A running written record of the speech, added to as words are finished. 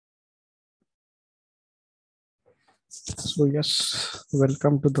So yes,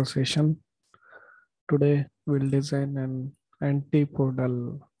 welcome to the session. Today we'll design an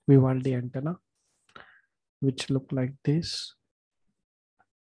antipodal Vivaldi antenna, which look like this.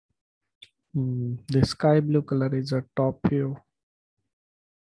 The sky blue color is a top view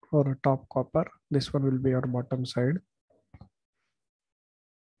or a top copper. This one will be our bottom side.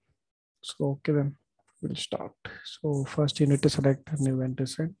 So okay then, we'll start. So first you need to select an event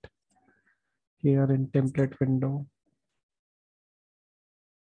recent. Here in template window,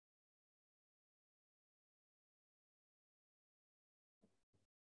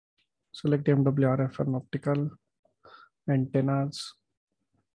 select MWRF and optical antennas,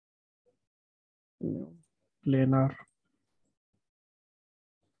 planar.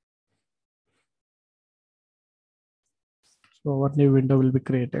 So our new window will be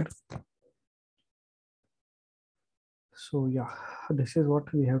created. So yeah, this is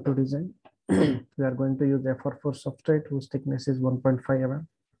what we have to design. We are going to use FR4 substrate whose thickness is 1.5 mm.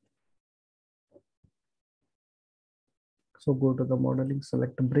 So go to the modeling,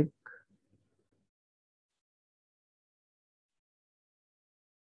 select brick.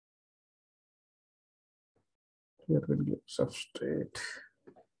 Here we'll give substrate.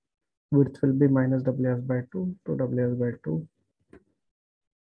 Width will be minus WS by 2 to WS by 2.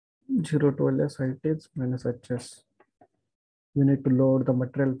 0 to LS, height is minus HS. We need to load the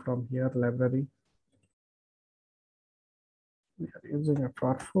material from here, library. We are using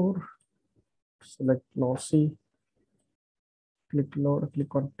FR4. Select lossy. Click load,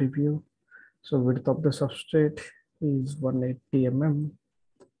 click on preview. So width of the substrate is 180 mm.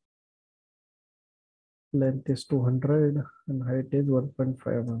 Length is 200 and height is 1.5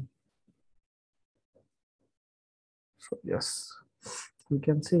 mm. So yes, you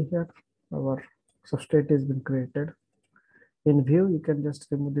can see here our substrate has been created. In view, you can just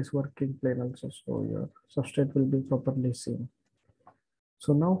remove this working plane also, so your substrate will be properly seen.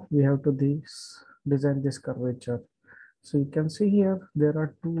 So now we have to design this curvature. So you can see here there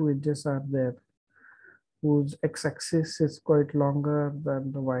are two edges are there whose x-axis is quite longer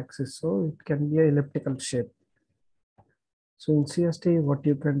than the y-axis, so it can be an elliptical shape. So in CST, what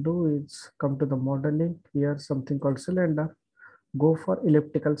you can do is come to the modeling, here something called cylinder, go for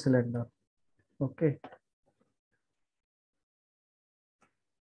elliptical cylinder. Okay.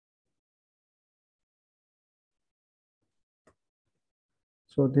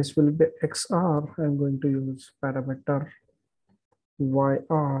 So this will be XR. I'm going to use parameter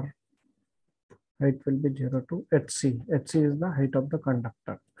YR. Height will be 0 to HC. HC is the height of the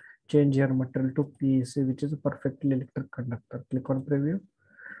conductor. Change your material to PEC, which is a perfectly electric conductor. Click on preview.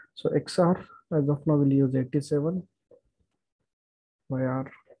 So XR, as of now, we'll use 87.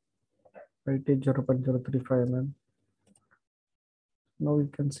 YR, height is 0.035 mm. Now you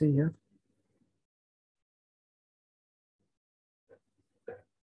can see here.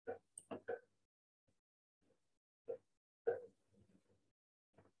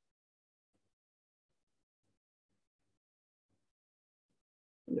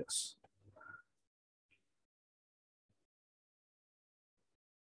 Yes.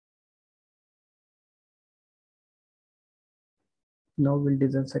 Now we'll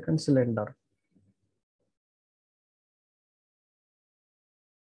design second cylinder.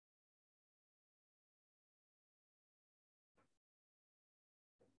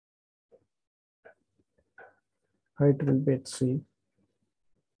 Height will be HC.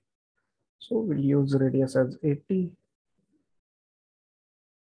 So we'll use radius as 80.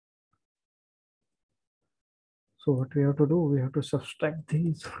 So what we have to do, we have to subtract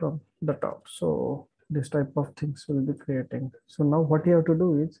these from the top. So this type of things will be creating. So now what you have to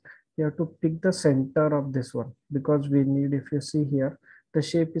do is you have to pick the center of this one, because we need, if you see here, the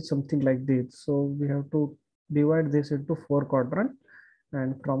shape is something like this. So we have to divide this into 4 quadrants,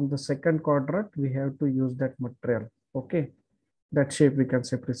 and from the second quadrant, we have to use that material. Okay, that shape we can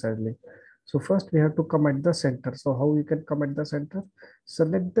say precisely. So first we have to come at the center. So how you can come at the center?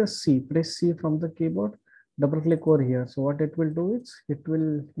 Select the C, press C from the keyboard, double click over here. So what it will do is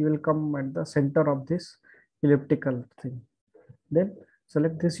you will come at the center of this elliptical thing. Then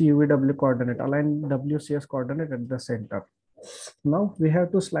select this UVW coordinate, align WCS coordinate at the center. Now we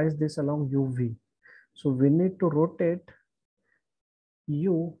have to slice this along UV. So we need to rotate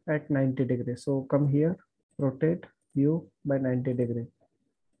U at 90 degrees. So come here, rotate U by 90 degrees.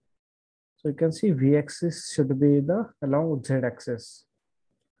 So you can see V-axis should be the along Z-axis.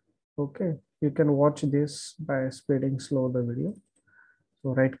 Okay, you can watch this by speeding slow the video. So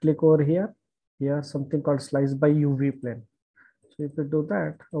right click over here. Here something called slice by UV plane. So if you do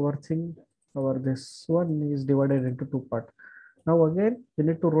that, this one is divided into 2 parts. Now again, you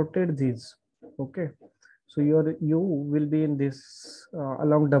need to rotate these. Okay. So your U will be in this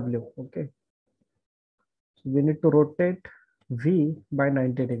along W. Okay. So we need to rotate V by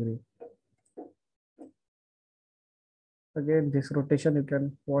 90 degree. Again, this rotation you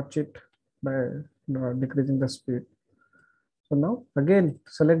can watch it by decreasing the speed. So now again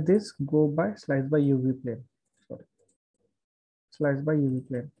select this, go by slice by UV plane. Sorry, slice by UV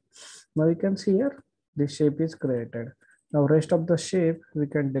plane. Now you can see here this shape is created. Now rest of the shape we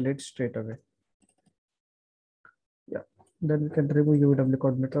can delete straight away. Yeah, then we can remove UW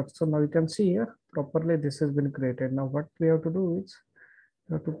coordinator. So now you can see here properly this has been created. Now what we have to do is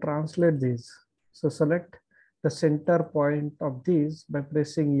we have to translate this. So select the center point of these by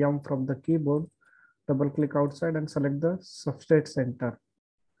pressing M from the keyboard, double click outside and select the substrate center.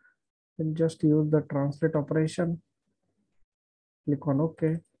 And just use the translate operation, click on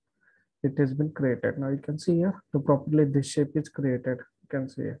OK. It has been created. Now you can see here the properly this shape is created. You can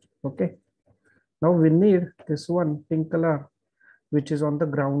see it. Okay. Now we need this one pink color which is on the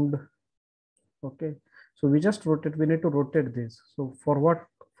ground. Okay. So we just rotate, we need to rotate this. So for what,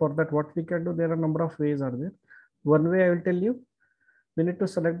 for that, what we can do, there are a number of ways are there. One way I will tell you, we need to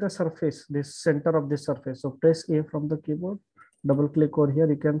select the surface, this center of this surface. So press A from the keyboard, double click over here.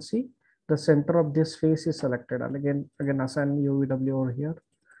 You can see the center of this face is selected. And again assign UVW over here.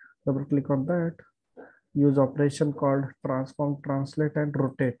 Double click on that. Use operation called transform, translate, and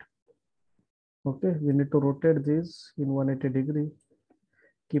rotate. Okay, we need to rotate this in 180 degree.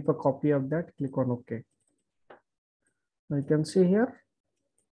 Keep a copy of that. Click on OK. Now you can see here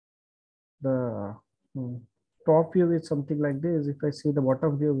the top view is something like this. If I see the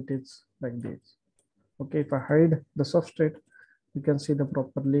bottom view, it is like this. Okay, if I hide the substrate, you can see the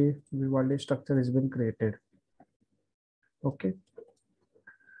properly Vivaldi structure has been created. Okay.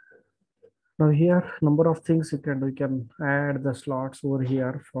 Now here, number of things you can do. You can add the slots over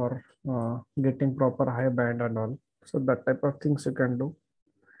here for getting proper high band and all. So that type of things you can do.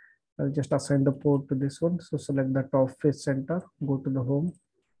 I'll just assign the port to this one. So select the top face center, go to the home,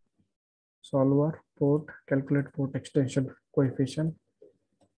 solver, port, calculate port extension coefficient.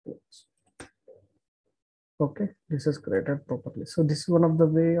 Okay, this is created properly. So this is one of the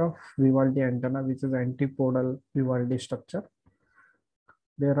way of Vivaldi antenna, which is antipodal Vivaldi structure.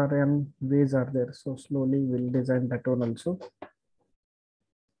 There are n ways are there. So slowly we'll design that one also.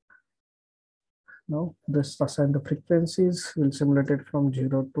 Now this assign the frequencies. We'll simulate it from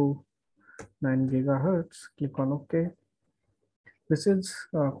 0 to 9 gigahertz. Click on OK. This is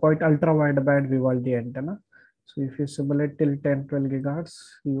quite ultra wideband Vivaldi antenna. So if you simulate till 10-12 gigahertz,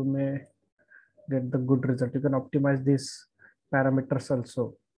 you may get the good result. You can optimize these parameters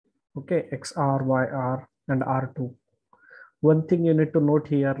also. Okay, XR, YR, and R2. One thing you need to note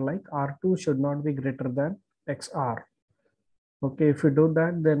here, like R2 should not be greater than XR. Okay, if you do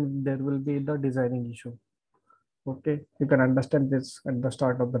that, then there will be the designing issue. Okay, you can understand this at the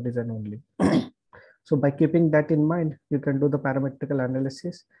start of the design only. So by keeping that in mind, you can do the parametrical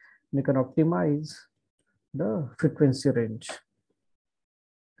analysis. You can optimize the frequency range.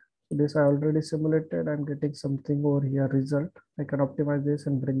 So this I already simulated. I'm getting something over here result. I can optimize this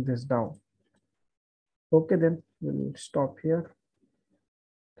and bring this down. Okay, then we'll stop here.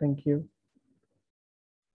 Thank you.